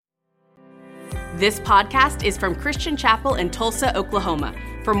This podcast is from Christian Chapel in Tulsa, Oklahoma.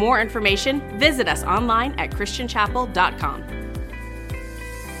 For more information, visit us online at christianchapel.com.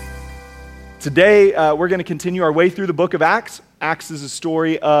 Today, we're going to continue our way through the book of Acts. Acts is a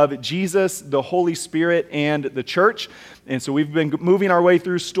story of Jesus, the Holy Spirit, and the church. And so we've been moving our way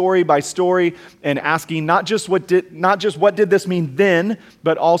through story by story and asking not just what did this mean then,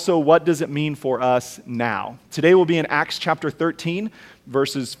 but also what does it mean for us now. Today we'll be in Acts chapter 13,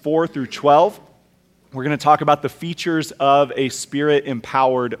 verses 4 through 12. We're going to talk about the features of a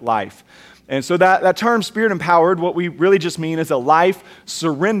Spirit-empowered life. And so that term, Spirit-empowered, what we really just mean is a life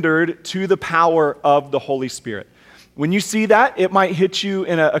surrendered to the power of the Holy Spirit. When you see that, it might hit you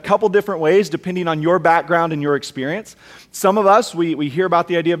in a couple different ways, depending on your background and your experience. Some of us, we hear about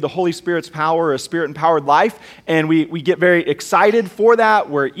the idea of the Holy Spirit's power, a Spirit-empowered life, and we get very excited for that.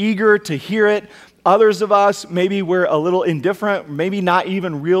 We're eager to hear it. Others of us, maybe we're a little indifferent, maybe not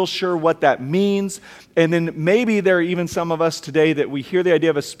even real sure what that means. And then maybe there are even some of us today that we hear the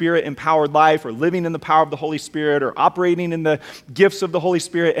idea of a Spirit-empowered life or living in the power of the Holy Spirit or operating in the gifts of the Holy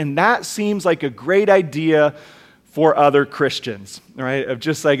Spirit. And that seems like a great idea for other Christians, right? Of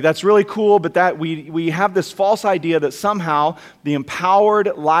just like, that's really cool, but that we have this false idea that somehow the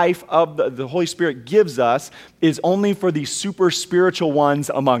empowered life of the Holy Spirit gives us is only for the super spiritual ones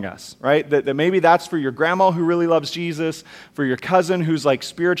among us, right? That maybe that's for your grandma who really loves Jesus, for your cousin who's like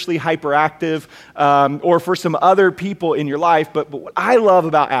spiritually hyperactive, or for some other people in your life. But what I love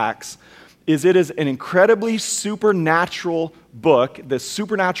about Acts is it is an incredibly supernatural book, the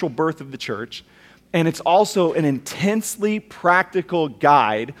supernatural birth of the church. And it's also an intensely practical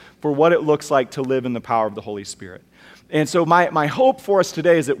guide for what it looks like to live in the power of the Holy Spirit. And so my hope for us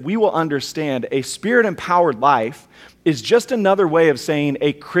today is that we will understand a Spirit-empowered life is just another way of saying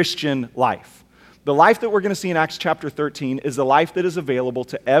a Christian life. The life that we're going to see in Acts chapter 13 is the life that is available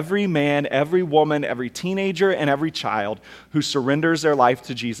to every man, every woman, every teenager, and every child who surrenders their life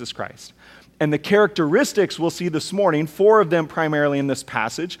to Jesus Christ. And the characteristics we'll see this morning, 4 of them primarily in this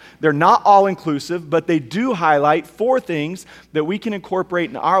passage, they're not all-inclusive, but they do highlight 4 things that we can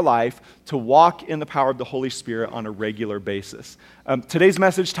incorporate in our life to walk in the power of the Holy Spirit on a regular basis. Today's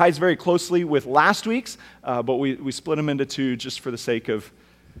message ties very closely with last week's, but we split them into 2 just for the sake of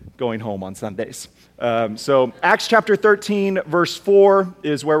going home on Sundays. So Acts chapter 13, verse 4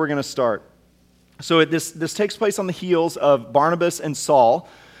 is where we're going to start. So this takes place on the heels of Barnabas and Saul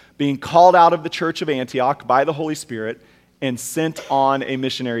being called out of the church of Antioch by the Holy Spirit and sent on a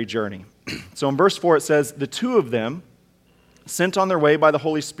missionary journey. So in verse 4 it says, the 2 of them, sent on their way by the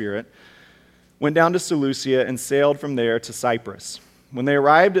Holy Spirit, went down to Seleucia and sailed from there to Cyprus. When they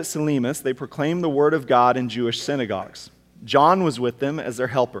arrived at Salamis, they proclaimed the word of God in Jewish synagogues. John was with them as their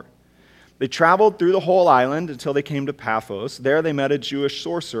helper. They traveled through the whole island until they came to Paphos. There they met a Jewish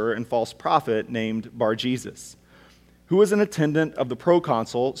sorcerer and false prophet named Bar-Jesus, who was an attendant of the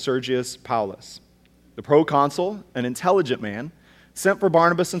proconsul Sergius Paulus. The proconsul, an intelligent man, sent for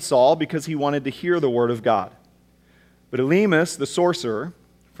Barnabas and Saul because he wanted to hear the word of God. But Elymas, the sorcerer,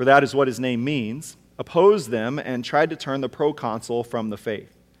 for that is what his name means, opposed them and tried to turn the proconsul from the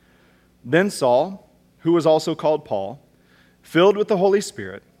faith. Then Saul, who was also called Paul, filled with the Holy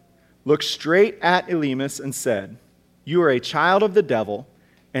Spirit, looked straight at Elymas and said, "You are a child of the devil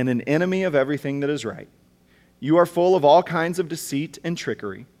and an enemy of everything that is right. You are full of all kinds of deceit and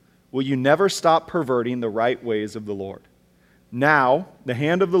trickery. Will you never stop perverting the right ways of the Lord? Now, the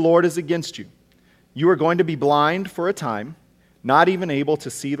hand of the Lord is against you. You are going to be blind for a time, not even able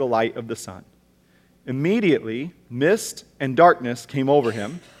to see the light of the sun." Immediately, mist and darkness came over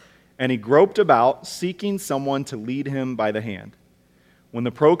him, and he groped about, seeking someone to lead him by the hand. When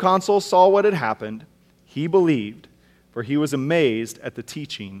the proconsul saw what had happened, he believed, for he was amazed at the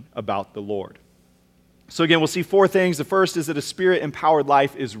teaching about the Lord. So again, we'll see 4 things. The first is that a Spirit-empowered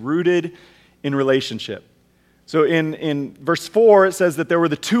life is rooted in relationship. So in verse 4, it says that there were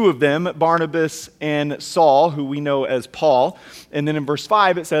the 2 of them, Barnabas and Saul, who we know as Paul. And then in verse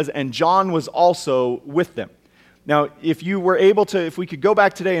 5, it says, and John was also with them. Now, if we could go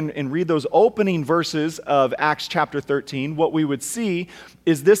back today and read those opening verses of Acts chapter 13, what we would see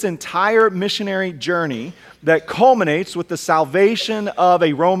is this entire missionary journey that culminates with the salvation of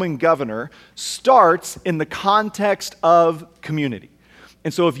a Roman governor starts in the context of community.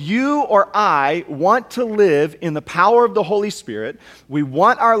 And so if you or I want to live in the power of the Holy Spirit, we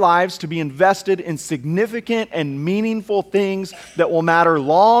want our lives to be invested in significant and meaningful things that will matter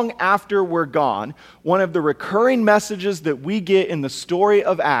long after we're gone. One of the recurring messages that we get in the story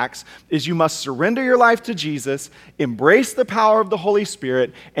of Acts is you must surrender your life to Jesus, embrace the power of the Holy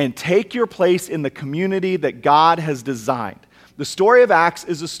Spirit, and take your place in the community that God has designed. The story of Acts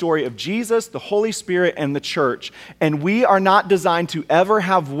is a story of Jesus, the Holy Spirit, and the church, and we are not designed to ever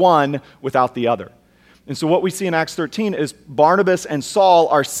have one without the other. And so what we see in Acts 13 is Barnabas and Saul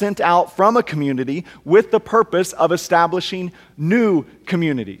are sent out from a community with the purpose of establishing new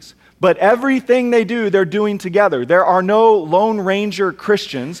communities. But everything they do, they're doing together. There are no Lone Ranger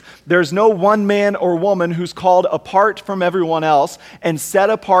Christians. There's no one man or woman who's called apart from everyone else and set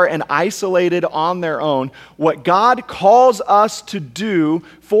apart and isolated on their own. What God calls us to do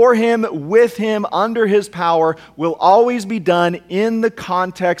for Him, with Him, under His power, will always be done in the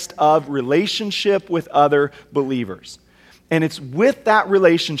context of relationship with other believers. And it's with that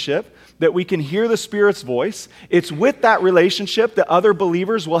relationship that we can hear the Spirit's voice. It's with that relationship that other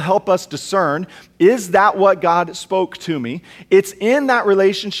believers will help us discern, is that what God spoke to me? It's in that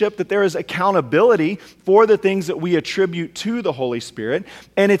relationship that there is accountability for the things that we attribute to the Holy Spirit.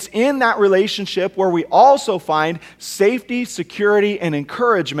 And it's in that relationship where we also find safety, security, and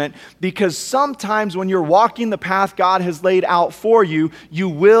encouragement, because sometimes when you're walking the path God has laid out for you, you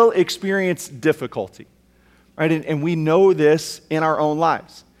will experience difficulty, right? And we know this in our own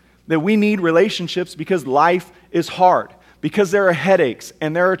lives. That we need relationships because life is hard, because there are headaches,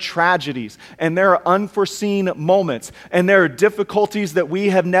 and there are tragedies, and there are unforeseen moments, and there are difficulties that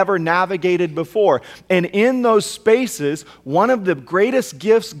we have never navigated before. And in those spaces, one of the greatest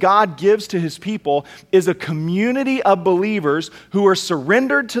gifts God gives to His people is a community of believers who are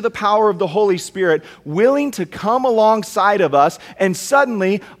surrendered to the power of the Holy Spirit, willing to come alongside of us, and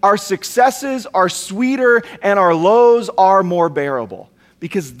suddenly our successes are sweeter and our lows are more bearable.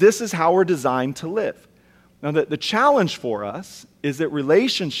 Because this is how we're designed to live. Now, the challenge for us is that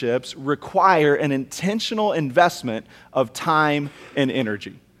relationships require an intentional investment of time and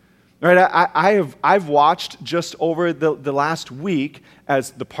energy. Right? I've watched just over the last week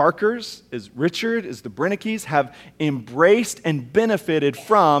as the Parkers, as Richard, as the Brennickes have embraced and benefited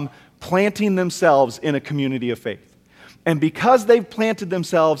from planting themselves in a community of faith. And because they've planted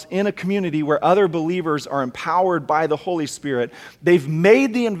themselves in a community where other believers are empowered by the Holy Spirit, they've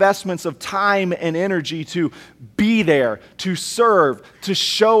made the investments of time and energy to be there, to serve, to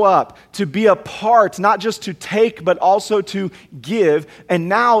show up, to be a part, not just to take, but also to give. And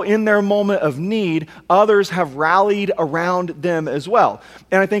now in their moment of need, others have rallied around them as well.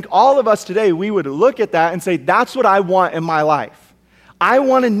 And I think all of us today, we would look at that and say, that's what I want in my life. I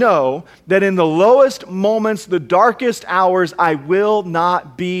want to know that in the lowest moments, the darkest hours, I will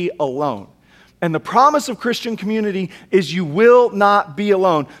not be alone. And the promise of Christian community is you will not be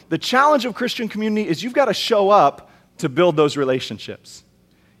alone. The challenge of Christian community is you've got to show up to build those relationships.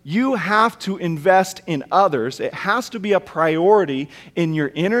 You have to invest in others. It has to be a priority in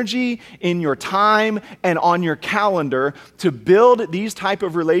your energy, in your time, and on your calendar to build these type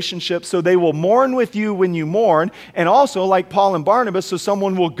of relationships so they will mourn with you when you mourn, and also, like Paul and Barnabas, so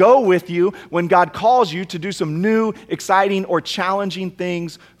someone will go with you when God calls you to do some new, exciting, or challenging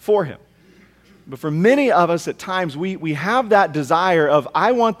things for Him. But for many of us at times, we have that desire of,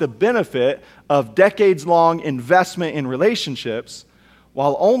 I want the benefit of decades-long investment in relationships,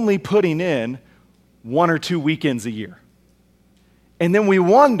 while only putting in 1 or 2 weekends a year. And then we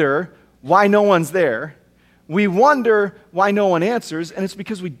wonder why no one's there. We wonder why no one answers, and it's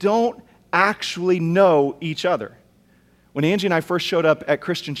because we don't actually know each other. When Angie and I first showed up at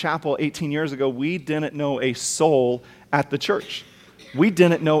Christian Chapel 18 years ago, we didn't know a soul at the church. We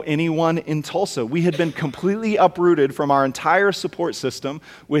didn't know anyone in Tulsa. We had been completely uprooted from our entire support system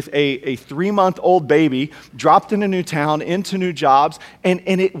with a 3-month-old baby, dropped in a new town, into new jobs, and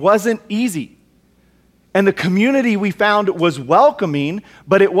it wasn't easy. And the community we found was welcoming,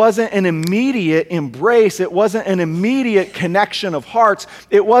 but it wasn't an immediate embrace. It wasn't an immediate connection of hearts.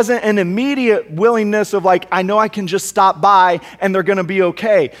 It wasn't an immediate willingness of like, I know I can just stop by and they're going to be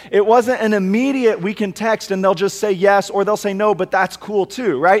okay. It wasn't an immediate, we can text and they'll just say yes or they'll say no, but that's cool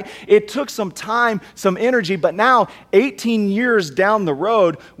too, right? It took some time, some energy, but now 18 years down the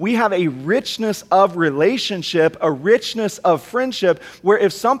road, we have a richness of relationship, a richness of friendship, where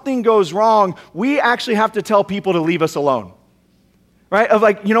if something goes wrong, we actually have to tell people to leave us alone, right? Of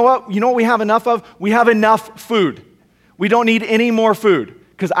like, you know what we have enough of? We have enough food. We don't need any more food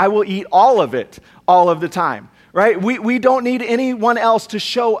because I will eat all of it all of the time, right? We don't need anyone else to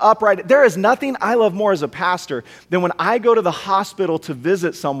show up, right? There is nothing I love more as a pastor than when I go to the hospital to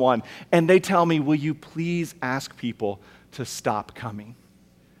visit someone and they tell me, will you please ask people to stop coming?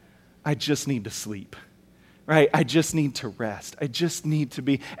 I just need to sleep. right? I just need to rest. I just need to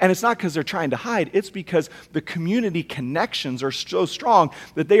be. And it's not because they're trying to hide. It's because the community connections are so strong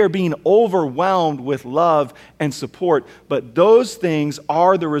that they are being overwhelmed with love and support. But those things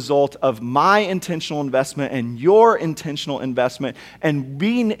are the result of my intentional investment and your intentional investment, and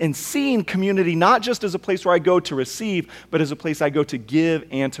being and seeing community not just as a place where I go to receive, but as a place I go to give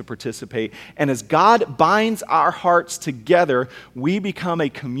and to participate. And as God binds our hearts together, we become a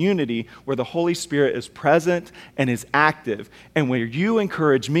community where the Holy Spirit is present and is active, and where you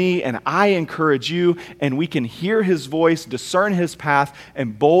encourage me and I encourage you, and we can hear his voice, discern his path,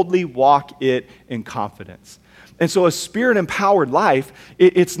 and boldly walk it in confidence. And so a Spirit-empowered life,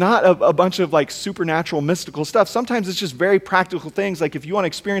 it's not a bunch of like supernatural, mystical stuff. Sometimes it's just very practical things, like if you want to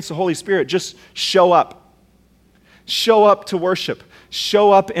experience the Holy Spirit, just show up. Show up to worship.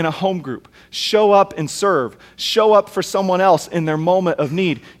 Show up in a home group. Show up and serve. Show up for someone else in their moment of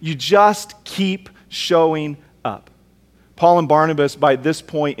need. You just keep showing up. Paul and Barnabas, by this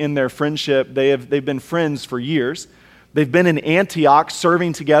point in their friendship, they've been friends for years. They've been in Antioch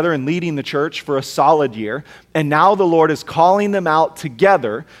serving together and leading the church for a solid year. And now the Lord is calling them out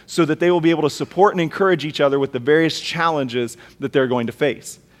together so that they will be able to support and encourage each other with the various challenges that they're going to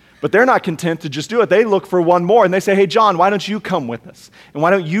face. But they're not content to just do it. They look for one more, and they say, hey, John, why don't you come with us? And why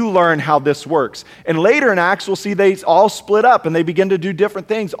don't you learn how this works? And later in Acts, we'll see they all split up, and they begin to do different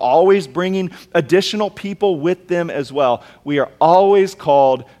things, always bringing additional people with them as well. We are always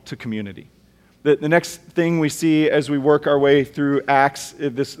called to community. The next thing we see as we work our way through Acts,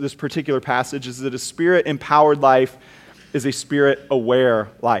 this particular passage, is that a Spirit-empowered life is a Spirit-aware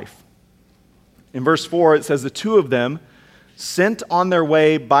life. In verse 4, it says, the two of them, sent on their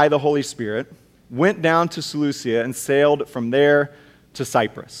way by the Holy Spirit, went down to Seleucia and sailed from there to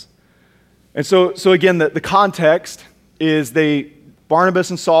Cyprus. And so again, the context is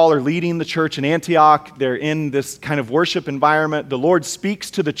Barnabas and Saul are leading the church in Antioch. They're in this kind of worship environment. The Lord speaks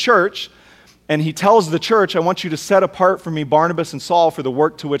to the church, and he tells the church, I want you to set apart for me Barnabas and Saul for the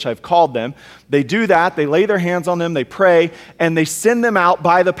work to which I've called them. They do that. They lay their hands on them. They pray, and they send them out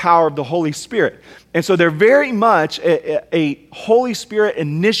by the power of the Holy Spirit. And so they're very much a Holy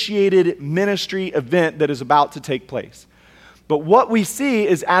Spirit-initiated ministry event that is about to take place. But what we see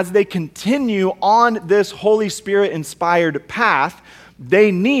is as they continue on this Holy Spirit-inspired path,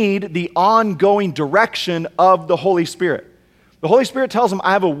 they need the ongoing direction of the Holy Spirit. The Holy Spirit tells them,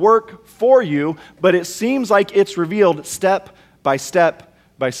 I have a work for you, but it seems like it's revealed step by step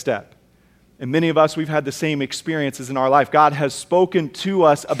by step. And many of us, we've had the same experiences in our life. God has spoken to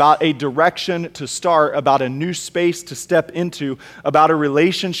us about a direction to start, about a new space to step into, about a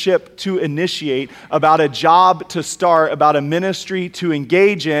relationship to initiate, about a job to start, about a ministry to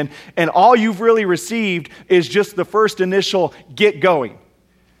engage in, and all you've really received is just the first initial get going.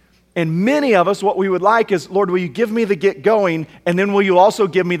 And many of us, what we would like is, Lord, will you give me the get going, and then will you also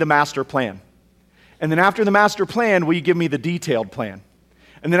give me the master plan? And then after the master plan, will you give me the detailed plan?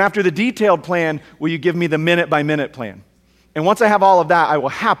 And then after the detailed plan, will you give me the minute-by-minute plan? And once I have all of that, I will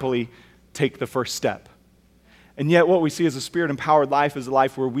happily take the first step. And yet what we see as a Spirit-empowered life is a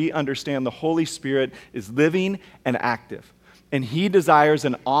life where we understand the Holy Spirit is living and active. And he desires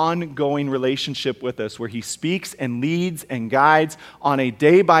an ongoing relationship with us where he speaks and leads and guides on a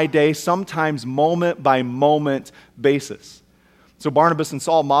day-by-day, sometimes moment-by-moment basis. So Barnabas and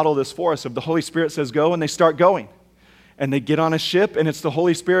Saul model this for us. If the Holy Spirit says go, and they start going. And they get on a ship, and it's the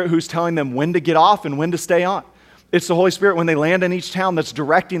Holy Spirit who's telling them when to get off and when to stay on. It's the Holy Spirit when they land in each town that's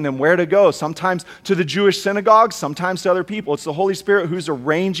directing them where to go, sometimes to the Jewish synagogues, sometimes to other people. It's the Holy Spirit who's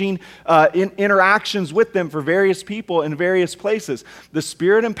arranging interactions with them for various people in various places. The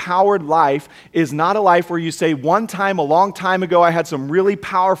Spirit-empowered life is not a life where you say, one time, a long time ago, I had some really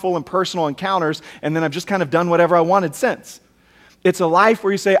powerful and personal encounters, and then I've just kind of done whatever I wanted since. It's a life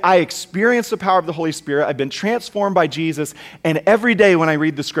where you say, I experienced the power of the Holy Spirit, I've been transformed by Jesus, and every day when I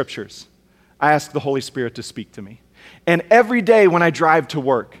read the Scriptures, I ask the Holy Spirit to speak to me. And every day when I drive to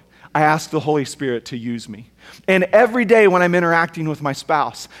work, I ask the Holy Spirit to use me. And every day when I'm interacting with my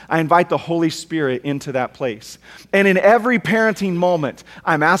spouse, I invite the Holy Spirit into that place. And in every parenting moment,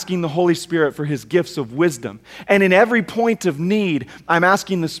 I'm asking the Holy Spirit for his gifts of wisdom. And in every point of need, I'm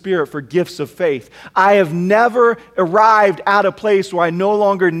asking the Spirit for gifts of faith. I have never arrived at a place where I no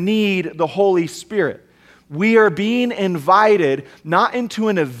longer need the Holy Spirit. We are being invited not into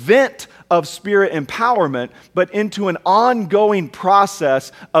an event of Spirit empowerment, but into an ongoing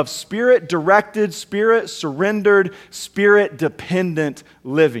process of Spirit-directed, Spirit-surrendered, Spirit-dependent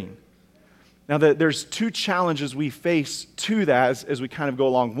living. Now, there's two challenges we face to that as we kind of go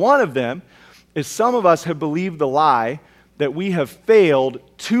along. One of them is some of us have believed the lie that we have failed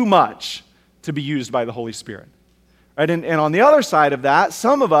too much to be used by the Holy Spirit. Right? And on the other side of that,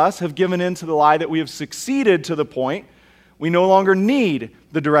 some of us have given in to the lie that we have succeeded to the point we no longer need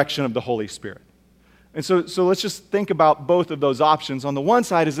the direction of the Holy Spirit. And so let's just think about both of those options. On the one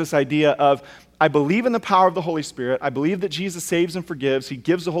side is this idea of, I believe in the power of the Holy Spirit. I believe that Jesus saves and forgives. He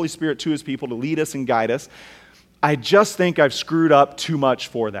gives the Holy Spirit to his people to lead us and guide us. I just think I've screwed up too much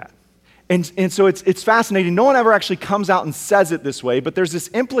for that. And so it's fascinating. No one ever actually comes out and says it this way, but there's this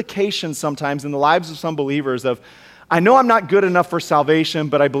implication sometimes in the lives of some believers of, I know I'm not good enough for salvation,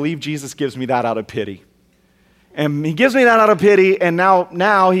 but I believe Jesus gives me that out of pity. And he gives me that out of pity, and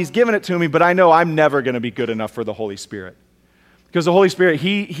now he's given it to me, but I know I'm never going to be good enough for the Holy Spirit. Because the Holy Spirit,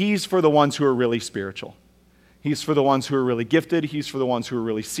 he's for the ones who are really spiritual. He's for the ones who are really gifted. He's for the ones who are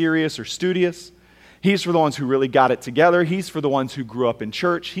really serious or studious. He's for the ones who really got it together. He's for the ones who grew up in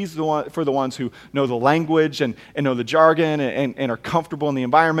church. He's for the ones who know the language and know the jargon and are comfortable in the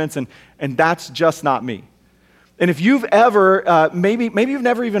environments, and that's just not me. And if you've ever, maybe you've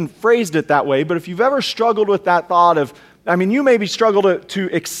never even phrased it that way, but if you've ever struggled with that thought of, you maybe struggle to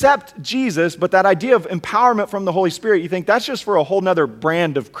accept Jesus, but that idea of empowerment from the Holy Spirit, you think that's just for a whole nother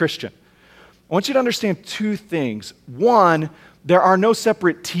brand of Christian. I want you to understand two things. One, there are no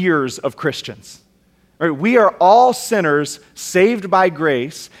separate tiers of Christians. Right? We are all sinners saved by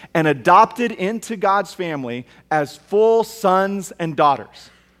grace and adopted into God's family as full sons and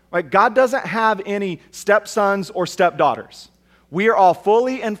daughters. Right? God doesn't have any stepsons or stepdaughters. We are all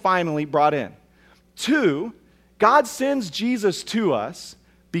fully and finally brought in. Two, God sends Jesus to us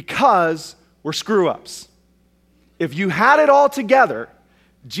because we're screw-ups. If you had it all together,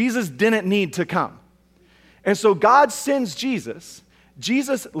 Jesus didn't need to come. And so God sends Jesus.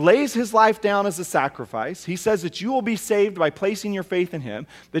 Jesus lays his life down as a sacrifice. He says that you will be saved by placing your faith in him,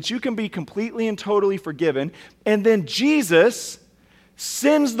 that you can be completely and totally forgiven. And then Jesus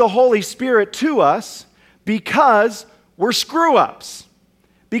sends the Holy Spirit to us because we're screw-ups.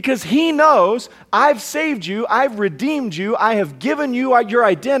 Because he knows, I've saved you, I've redeemed you, I have given you your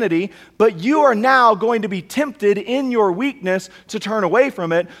identity, but you are now going to be tempted in your weakness to turn away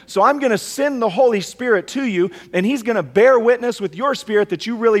from it. So I'm going to send the Holy Spirit to you, and he's going to bear witness with your spirit that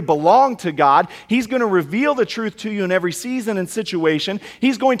you really belong to God. He's going to reveal the truth to you in every season and situation.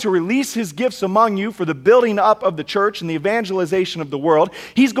 He's going to release his gifts among you for the building up of the church and the evangelization of the world.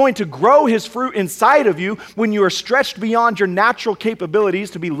 He's going to grow his fruit inside of you when you are stretched beyond your natural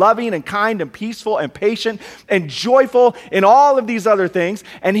capabilities to be loving and kind and peaceful and patient and joyful and all of these other things.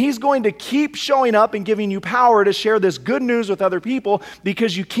 And he's going to keep showing up and giving you power to share this good news with other people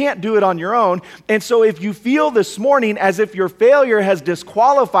because you can't do it on your own. And so if you feel this morning as if your failure has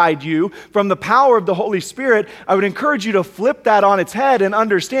disqualified you from the power of the Holy Spirit, I would encourage you to flip that on its head and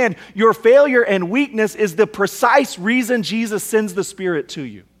understand your failure and weakness is the precise reason Jesus sends the Spirit to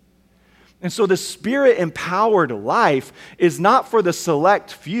you. And so the Spirit-empowered life is not for the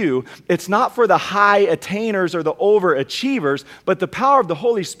select few. It's not for the high attainers or the overachievers, but the power of the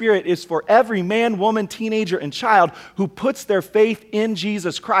Holy Spirit is for every man, woman, teenager, and child who puts their faith in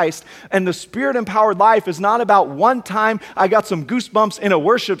Jesus Christ. And the Spirit-empowered life is not about one time I got some goosebumps in a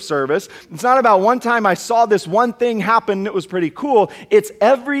worship service. It's not about one time I saw this one thing happen and it was pretty cool. It's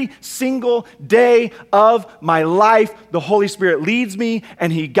every single day of my life. The Holy Spirit leads me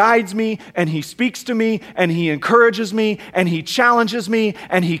and he guides me and he speaks to me, and he encourages me, and he challenges me,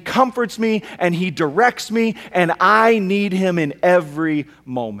 and he comforts me, and he directs me, and I need him in every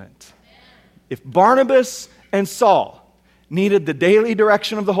moment. If Barnabas and Saul needed the daily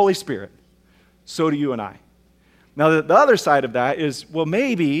direction of the Holy Spirit, so do you and I. Now, the other side of that is, well,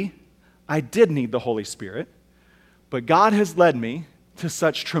 maybe I did need the Holy Spirit, but God has led me to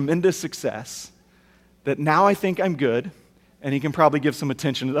such tremendous success that now I think I'm good, and he can probably give some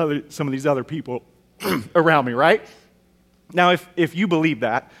attention to some of these other people around me, right? Now, if you believe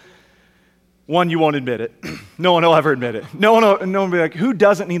that, one, you won't admit it. No one will ever admit it. No one will be like, who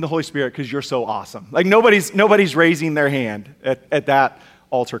doesn't need the Holy Spirit because you're so awesome? Like nobody's raising their hand at that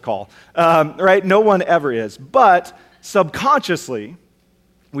altar call, right? No one ever is. But subconsciously,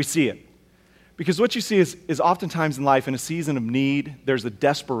 we see it. Because what you see is oftentimes in life, in a season of need, there's a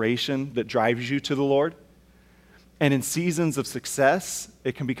desperation that drives you to the Lord. And in seasons of success,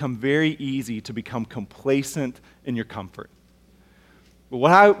 it can become very easy to become complacent in your comfort. But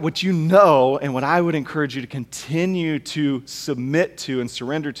what you know and what I would encourage you to continue to submit to and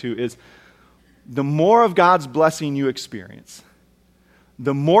surrender to is the more of God's blessing you experience,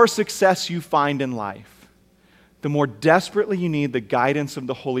 the more success you find in life, the more desperately you need the guidance of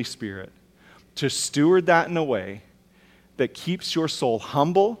the Holy Spirit to steward that in a way that keeps your soul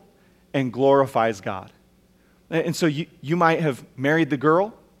humble and glorifies God. And so you might have married the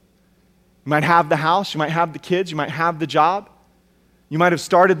girl, You might have the house, you might have the kids, you might have the job. You might have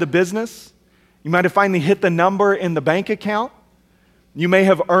started the business. You might have finally hit the number in the bank account. You may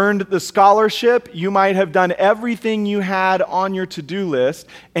have earned the scholarship. You might have done everything you had on your to-do list.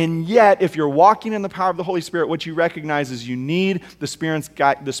 And yet, if you're walking in the power of the Holy Spirit, what you recognize is you need the Spirit's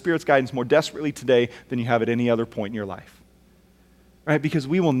guidance more desperately today than you have at any other point in your life. Right? Because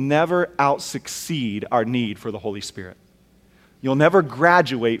we will never out-succeed our need for the Holy Spirit. You'll never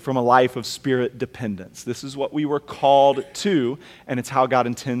graduate from a life of Spirit dependence. This is what we were called to, and it's how God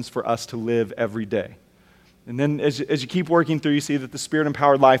intends for us to live every day. And then as you keep working through, you see that the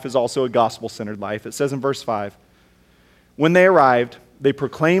Spirit-empowered life is also a gospel-centered life. It says in verse 5, when they arrived, they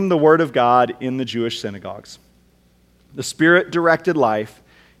proclaimed the word of God in the Jewish synagogues. The Spirit-directed life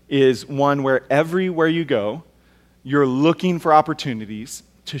is one where everywhere you go, you're looking for opportunities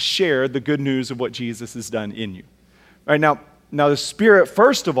to share the good news of what Jesus has done in you. All right, now the Spirit,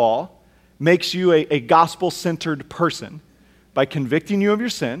 first of all, makes you a gospel-centered person by convicting you of your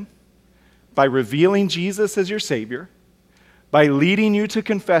sin, by revealing Jesus as your Savior, by leading you to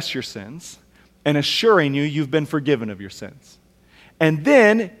confess your sins, and assuring you you've been forgiven of your sins. And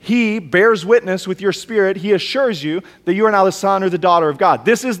then He bears witness with your spirit. He assures you that you are now the son or the daughter of God.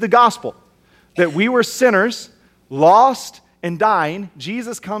 This is the gospel, that we were sinners, lost and dying.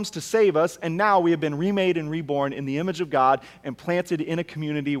 Jesus comes to save us, and now we have been remade and reborn in the image of God and planted in a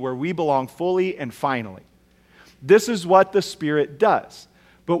community where we belong fully and finally. This is what the Spirit does.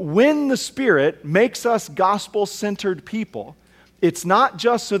 But when the Spirit makes us gospel-centered people, it's not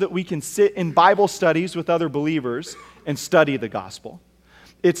just so that we can sit in Bible studies with other believers and study the gospel.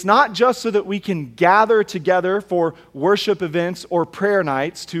 It's not just so that we can gather together for worship events or prayer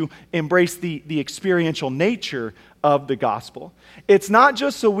nights to embrace the experiential nature of the gospel. It's not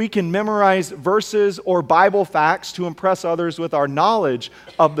just so we can memorize verses or Bible facts to impress others with our knowledge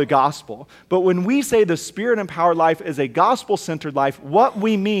of the gospel. But when we say the Spirit-empowered life is a gospel-centered life, what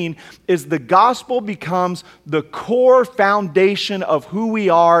we mean is the gospel becomes the core foundation of who we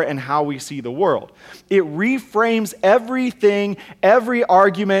are and how we see the world. It reframes everything, every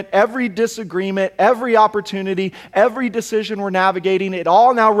argument, every disagreement, every opportunity, every decision we're navigating. It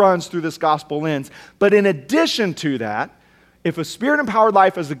all now runs through this gospel lens. But in addition to that, if a Spirit-empowered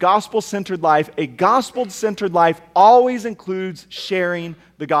life is a gospel-centered life, a gospel-centered life always includes sharing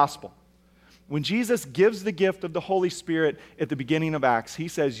the gospel. When Jesus gives the gift of the Holy Spirit at the beginning of Acts, He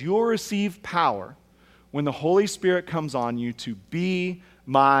says, you'll receive power when the Holy Spirit comes on you to be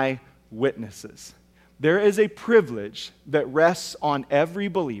my witnesses. There is a privilege that rests on every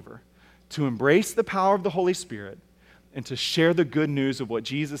believer to embrace the power of the Holy Spirit and to share the good news of what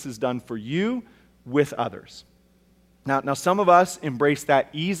Jesus has done for you with others. Now, some of us embrace that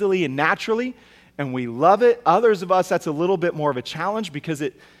easily and naturally, and we love it. Others of us, that's a little bit more of a challenge because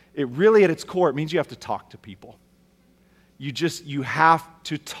it really, at its core, it means you have to talk to people. You have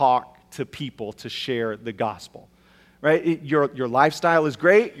to talk to people to share the gospel, right? Your lifestyle is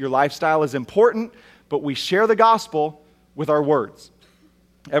great, your lifestyle is important, but we share the gospel with our words.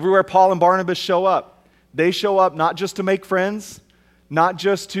 Everywhere Paul and Barnabas show up, they show up not just to make friends, not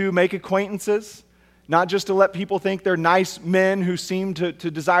just to make acquaintances, not just to let people think they're nice men who seem to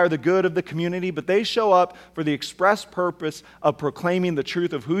desire the good of the community, but they show up for the express purpose of proclaiming the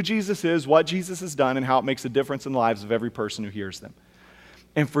truth of who Jesus is, what Jesus has done, and how it makes a difference in the lives of every person who hears them.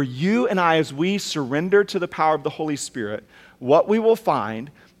 And for you and I, as we surrender to the power of the Holy Spirit, what we will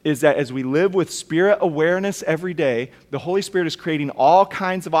find is that as we live with Spirit awareness every day, the Holy Spirit is creating all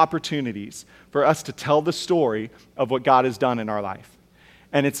kinds of opportunities for us to tell the story of what God has done in our life.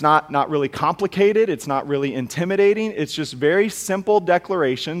 And it's not really complicated, it's not really intimidating, it's just very simple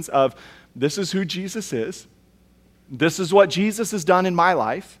declarations of this is who Jesus is, this is what Jesus has done in my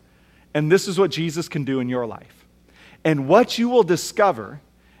life, and this is what Jesus can do in your life. And what you will discover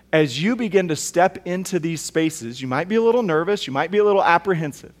as you begin to step into these spaces, you might be a little nervous, you might be a little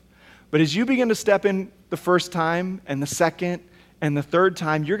apprehensive, but as you begin to step in the first time and the second and the third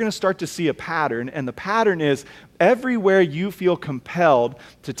time, you're going to start to see a pattern, and the pattern is everywhere you feel compelled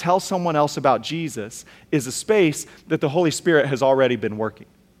to tell someone else about Jesus is a space that the Holy Spirit has already been working.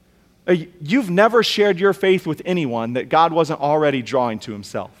 You've never shared your faith with anyone that God wasn't already drawing to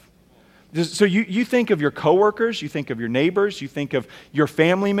Himself. So you think of your coworkers, you think of your neighbors, you think of your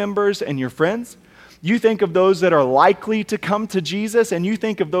family members and your friends. You think of those that are likely to come to Jesus, and you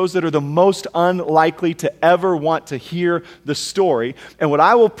think of those that are the most unlikely to ever want to hear the story. And what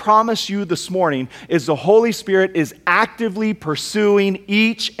I will promise you this morning is the Holy Spirit is actively pursuing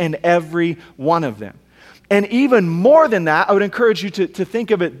each and every one of them. And even more than that, I would encourage you to think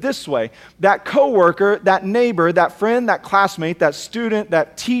of it this way. That coworker, that neighbor, that friend, that classmate, that student,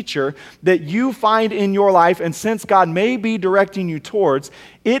 that teacher that you find in your life and sense God may be directing you towards,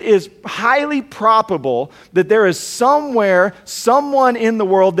 it is highly probable that there is somewhere, someone in the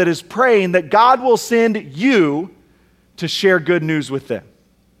world that is praying that God will send you to share good news with them.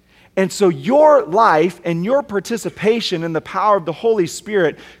 And so your life and your participation in the power of the Holy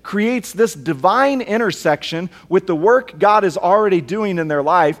Spirit creates this divine intersection with the work God is already doing in their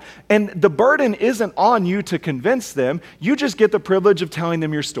life. And the burden isn't on you to convince them. You just get the privilege of telling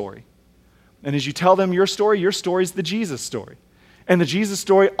them your story. And as you tell them your story is the Jesus story. And the Jesus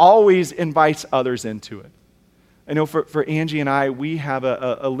story always invites others into it. I know for Angie and I, we have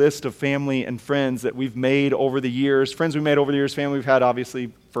a list of family and friends that we've made over the years. Friends we made over the years, family we've had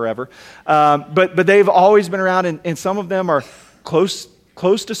obviously forever. But they've always been around, and some of them are close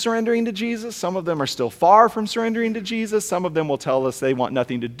to surrendering to Jesus. Some of them are still far from surrendering to Jesus. Some of them will tell us they want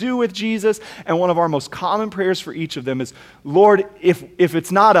nothing to do with Jesus. And one of our most common prayers for each of them is, Lord, if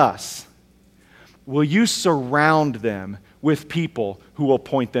it's not us, will you surround them with people who will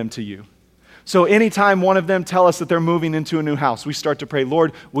point them to you? So anytime one of them tell us that they're moving into a new house, we start to pray,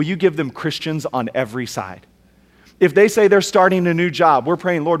 Lord, will you give them Christians on every side? If they say they're starting a new job, we're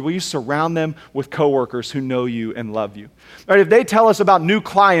praying, Lord, will you surround them with coworkers who know you and love you? Right, if they tell us about new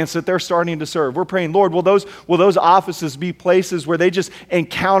clients that they're starting to serve, we're praying, Lord, will those offices be places where they just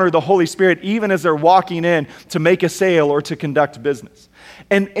encounter the Holy Spirit even as they're walking in to make a sale or to conduct business?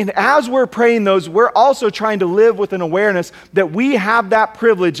 And as we're praying those, we're also trying to live with an awareness that we have that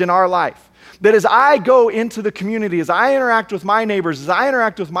privilege in our life. That as I go into the community, as I interact with my neighbors, as I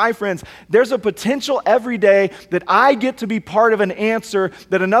interact with my friends, there's a potential every day that I get to be part of an answer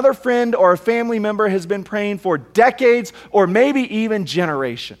that another friend or a family member has been praying for decades or maybe even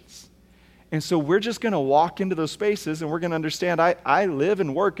generations. And so we're just going to walk into those spaces and we're going to understand I live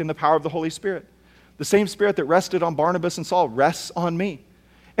and work in the power of the Holy Spirit. The same Spirit that rested on Barnabas and Saul rests on me.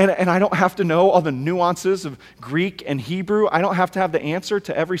 And I don't have to know all the nuances of Greek and Hebrew. I don't have to have the answer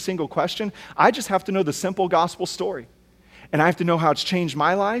to every single question. I just have to know the simple gospel story. And I have to know how it's changed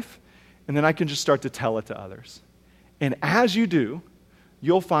my life, and then I can just start to tell it to others. And as you do,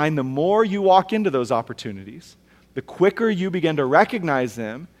 you'll find the more you walk into those opportunities, the quicker you begin to recognize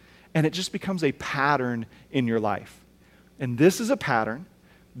them, and it just becomes a pattern in your life. And this is a pattern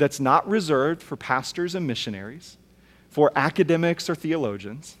that's not reserved for pastors and missionaries, for academics or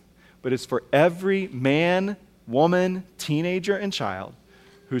theologians, but it's for every man, woman, teenager, and child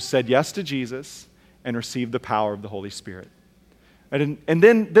who said yes to Jesus and received the power of the Holy Spirit. And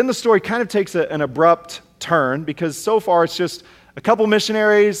then the story kind of takes an abrupt turn, because so far it's just a couple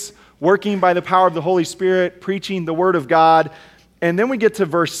missionaries working by the power of the Holy Spirit, preaching the Word of God. And then we get to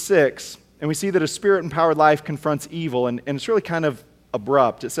verse 6, and we see that a Spirit-empowered life confronts evil, and it's really kind of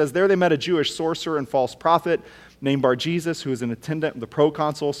abrupt. It says, there they met a Jewish sorcerer and false prophet named Bar-Jesus, who was an attendant of the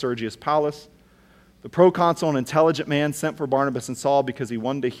proconsul Sergius Paulus. The proconsul, an intelligent man, sent for Barnabas and Saul because he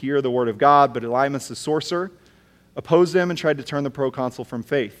wanted to hear the word of God, but Elymas, the sorcerer, opposed them and tried to turn the proconsul from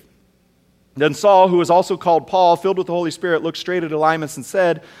faith. Then Saul, who was also called Paul, filled with the Holy Spirit, looked straight at Elymas and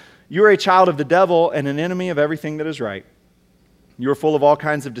said, you are a child of the devil and an enemy of everything that is right. You are full of all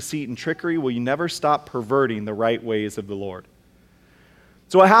kinds of deceit and trickery. Will you never stop perverting the right ways of the Lord?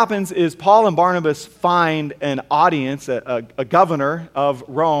 So what happens is Paul and Barnabas find an audience, a governor of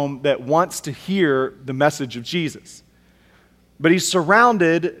Rome that wants to hear the message of Jesus. But he's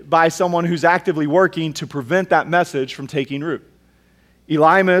surrounded by someone who's actively working to prevent that message from taking root.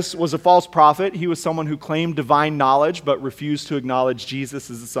 Elymas was a false prophet. He was someone who claimed divine knowledge but refused to acknowledge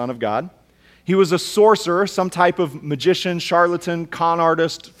Jesus as the Son of God. He was a sorcerer, some type of magician, charlatan, con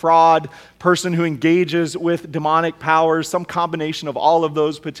artist, fraud, person who engages with demonic powers, some combination of all of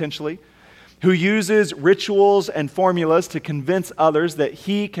those potentially, who uses rituals and formulas to convince others that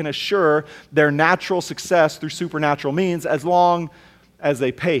he can assure their natural success through supernatural means as long as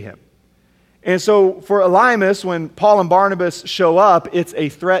they pay him. And so for Elymas, when Paul and Barnabas show up, it's a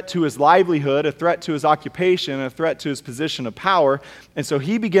threat to his livelihood, a threat to his occupation, a threat to his position of power. And so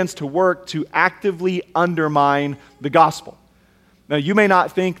he begins to work to actively undermine the gospel. Now, you may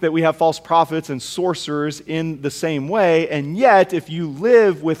not think that we have false prophets and sorcerers in the same way, and yet if you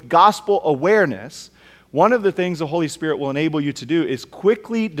live with gospel awareness, one of the things the Holy Spirit will enable you to do is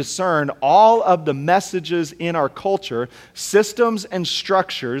quickly discern all of the messages in our culture, systems and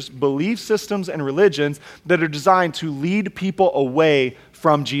structures, belief systems and religions that are designed to lead people away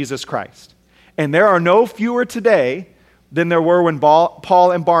from Jesus Christ. And there are no fewer today than there were when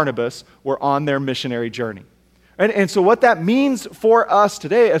Paul and Barnabas were on their missionary journey. And so what that means for us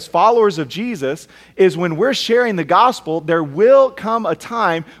today as followers of Jesus is when we're sharing the gospel, there will come a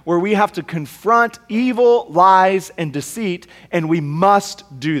time where we have to confront evil, lies, and deceit, and we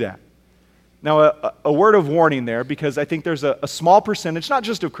must do that. Now, a word of warning there, because I think there's a small percentage, not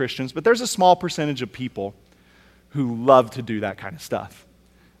just of Christians, but there's a small percentage of people who love to do that kind of stuff.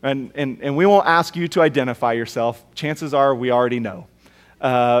 And we won't ask you to identify yourself. Chances are we already know.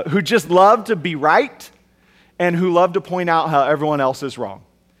 Who just love to be right and who love to point out how everyone else is wrong.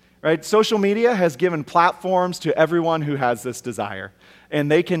 Right? Social media has given platforms to everyone who has this desire. And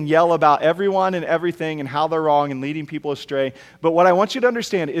they can yell about everyone and everything and how they're wrong and leading people astray. But what I want you to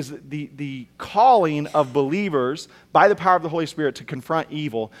understand is the calling of believers by the power of the Holy Spirit to confront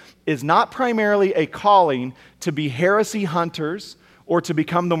evil is not primarily a calling to be heresy hunters or to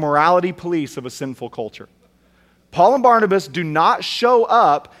become the morality police of a sinful culture. Paul and Barnabas do not show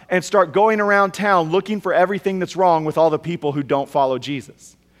up and start going around town looking for everything that's wrong with all the people who don't follow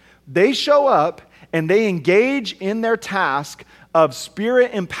Jesus. They show up and they engage in their task of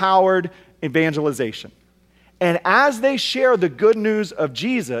Spirit-empowered evangelization. And as they share the good news of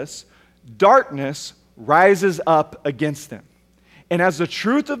Jesus, darkness rises up against them. And as the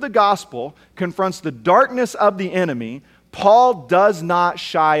truth of the gospel confronts the darkness of the enemy, Paul does not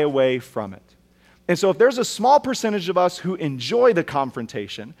shy away from it. And so if there's a small percentage of us who enjoy the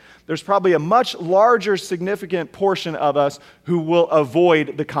confrontation, there's probably a much larger, significant portion of us who will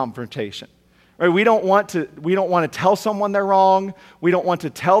avoid the confrontation. Right? We don't want to tell someone they're wrong. We don't want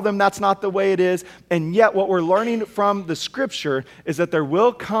to tell them that's not the way it is. And yet what we're learning from the scripture is that there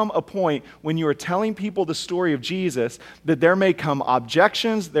will come a point when you are telling people the story of Jesus that there may come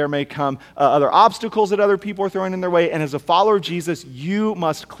objections, there may come other obstacles that other people are throwing in their way. And as a follower of Jesus, you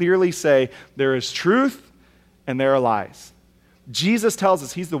must clearly say there is truth and there are lies. Jesus tells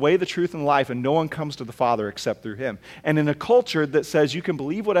us he's the way, the truth, and the life, and no one comes to the Father except through him. And in a culture that says you can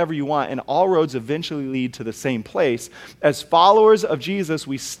believe whatever you want and all roads eventually lead to the same place, as followers of Jesus,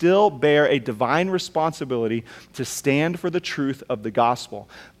 we still bear a divine responsibility to stand for the truth of the gospel.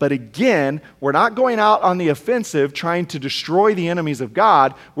 But again, we're not going out on the offensive trying to destroy the enemies of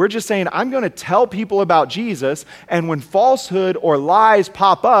God. We're just saying, I'm going to tell people about Jesus, and when falsehood or lies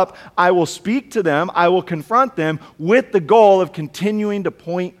pop up, I will speak to them, I will confront them with the goal of continuing to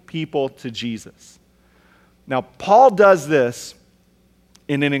point people to Jesus. Now, Paul does this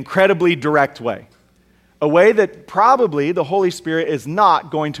in an incredibly direct way, a way that probably the Holy Spirit is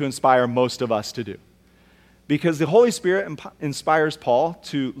not going to inspire most of us to do. Because the Holy Spirit inspires Paul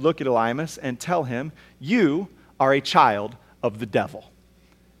to look at Elymas and tell him, you are a child of the devil.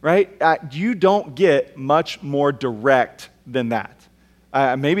 Right? You don't get much more direct than that.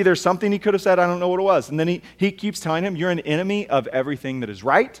 Maybe there's something he could have said, I don't know what it was. And then he keeps telling him, you're an enemy of everything that is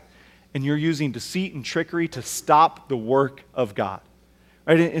right, and you're using deceit and trickery to stop the work of God.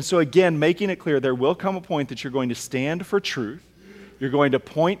 Right? And so again, making it clear, there will come a point that you're going to stand for truth, you're going to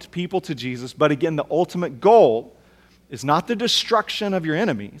point people to Jesus, but again, the ultimate goal is not the destruction of your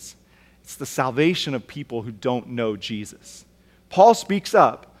enemies, it's the salvation of people who don't know Jesus. Paul speaks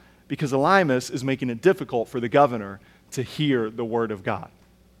up because Elymas is making it difficult for the governor to hear the word of God.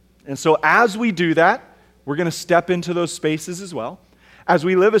 And so as we do that, we're going to step into those spaces as well. As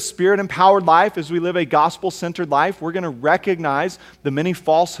we live a Spirit-empowered life, as we live a gospel-centered life, we're going to recognize the many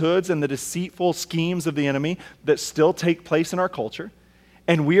falsehoods and the deceitful schemes of the enemy that still take place in our culture,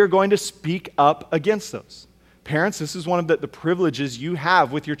 and we are going to speak up against those. Parents, this is one of the privileges you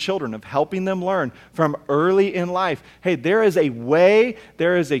have with your children of helping them learn from early in life. Hey, there is a way,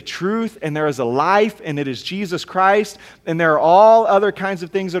 there is a truth, and there is a life, and it is Jesus Christ, and there are all other kinds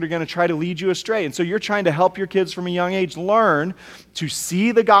of things that are going to try to lead you astray. And so you're trying to help your kids from a young age learn to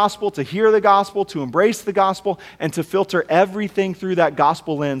see the gospel, to hear the gospel, to embrace the gospel, and to filter everything through that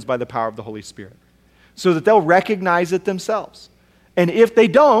gospel lens by the power of the Holy Spirit, so that they'll recognize it themselves. And if they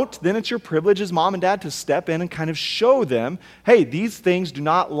don't, then it's your privilege as mom and dad to step in and kind of show them, hey, these things do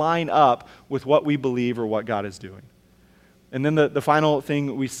not line up with what we believe or what God is doing. And then the final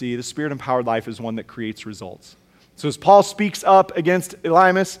thing we see, the Spirit-empowered life is one that creates results. So as Paul speaks up against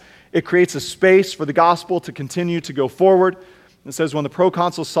Elymas, it creates a space for the gospel to continue to go forward. It says, when the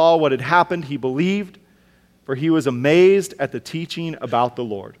proconsul saw what had happened, he believed, for he was amazed at the teaching about the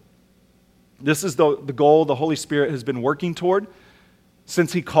Lord. This is the goal the Holy Spirit has been working toward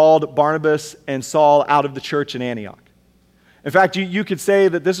since he called Barnabas and Saul out of the church in Antioch. In fact, you could say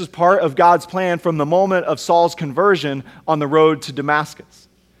that this is part of God's plan from the moment of Saul's conversion on the road to Damascus.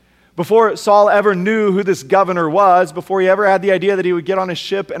 Before Saul ever knew who this governor was, before he ever had the idea that he would get on a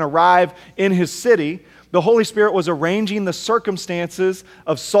ship and arrive in his city, The Holy Spirit was arranging the circumstances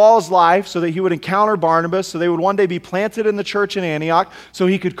of Saul's life so that he would encounter Barnabas, so they would one day be planted in the church in Antioch, so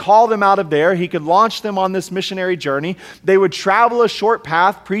he could call them out of there, he could launch them on this missionary journey. They would travel a short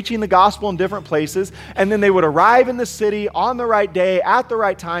path, preaching the gospel in different places, and then they would arrive in the city on the right day, at the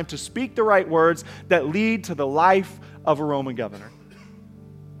right time, to speak the right words that lead to the life of a Roman governor.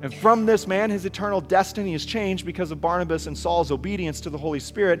 And from this man, his eternal destiny is changed because of Barnabas and Saul's obedience to the Holy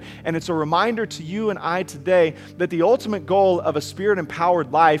Spirit. And it's a reminder to you and I today that the ultimate goal of a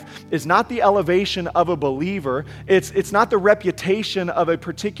Spirit-empowered life is not the elevation of a believer. It's not the reputation of a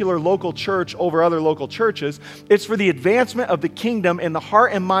particular local church over other local churches. It's for the advancement of the kingdom in the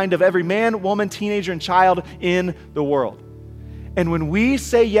heart and mind of every man, woman, teenager, and child in the world. And when we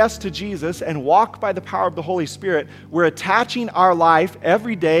say yes to Jesus and walk by the power of the Holy Spirit, we're attaching our life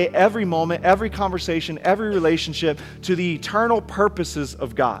every day, every moment, every conversation, every relationship to the eternal purposes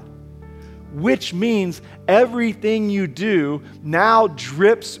of God. Which means everything you do now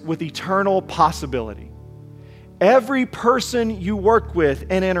drips with eternal possibility. Every person you work with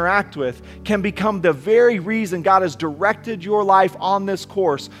and interact with can become the very reason God has directed your life on this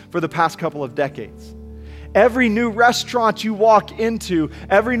course for the past couple of decades. Every new restaurant you walk into,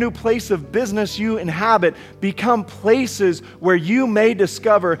 every new place of business you inhabit, become places where you may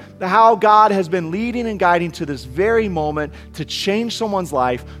discover how God has been leading and guiding to this very moment to change someone's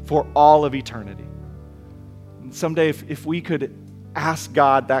life for all of eternity. And someday, if we could ask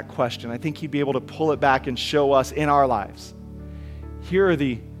God that question, I think He'd be able to pull it back and show us in our lives. Here are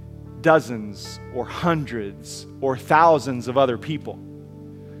the dozens or hundreds or thousands of other people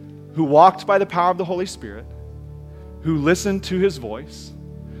who walked by the power of the Holy Spirit, who listened to His voice,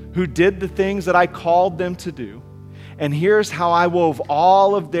 who did the things that I called them to do. And here's how I wove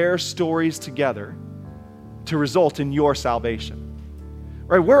all of their stories together to result in your salvation.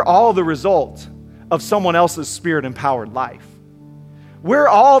 Right? We're all the result of someone else's Spirit-empowered life. We're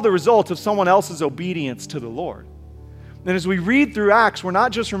all the result of someone else's obedience to the Lord. And as we read through Acts, we're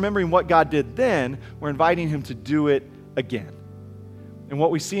not just remembering what God did then, we're inviting Him to do it again. And what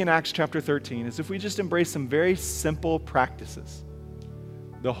we see in Acts chapter 13 is if we just embrace some very simple practices,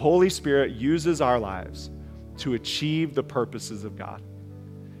 the Holy Spirit uses our lives to achieve the purposes of God.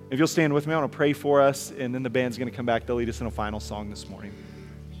 If you'll stand with me, I want to pray for us, and then the band's going to come back. They'll lead us in a final song this morning.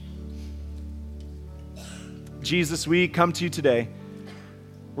 Jesus, we come to you today.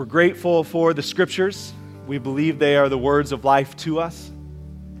 We're grateful for the scriptures. We believe they are the words of life to us.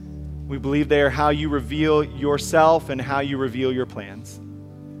 We believe they are how you reveal yourself and how you reveal your plans.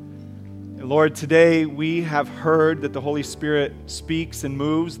 And Lord, today we have heard that the Holy Spirit speaks and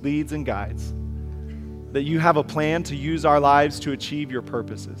moves, leads and guides. That you have a plan to use our lives to achieve your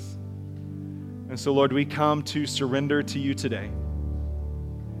purposes. And so, Lord, we come to surrender to you today.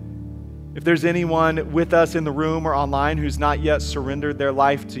 If there's anyone with us in the room or online who's not yet surrendered their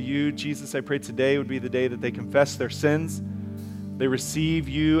life to you, Jesus, I pray today would be the day that they confess their sins. They receive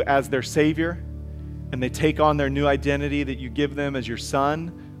you as their Savior, and they take on their new identity that you give them as your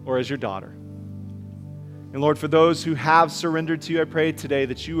son or as your daughter. And Lord, for those who have surrendered to you, I pray today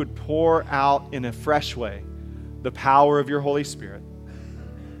that you would pour out in a fresh way the power of your Holy Spirit.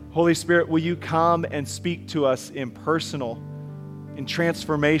 Holy Spirit, will you come and speak to us in personal, in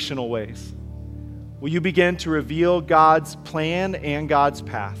transformational ways? Will you begin to reveal God's plan and God's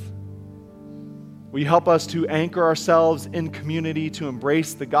path? Will you help us to anchor ourselves in community, to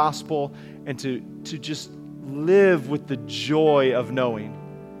embrace the gospel, and to just live with the joy of knowing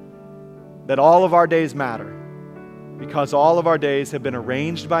that all of our days matter because all of our days have been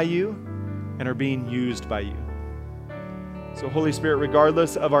arranged by you and are being used by you. So Holy Spirit,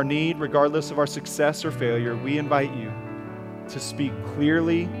 regardless of our need, regardless of our success or failure, we invite you to speak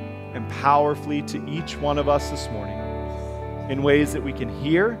clearly and powerfully to each one of us this morning in ways that we can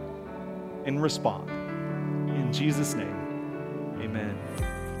hear and respond. In Jesus' name, amen.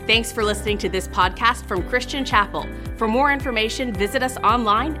 Thanks for listening to this podcast from Christian Chapel. For more information, visit us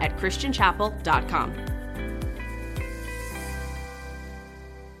online at christianchapel.com.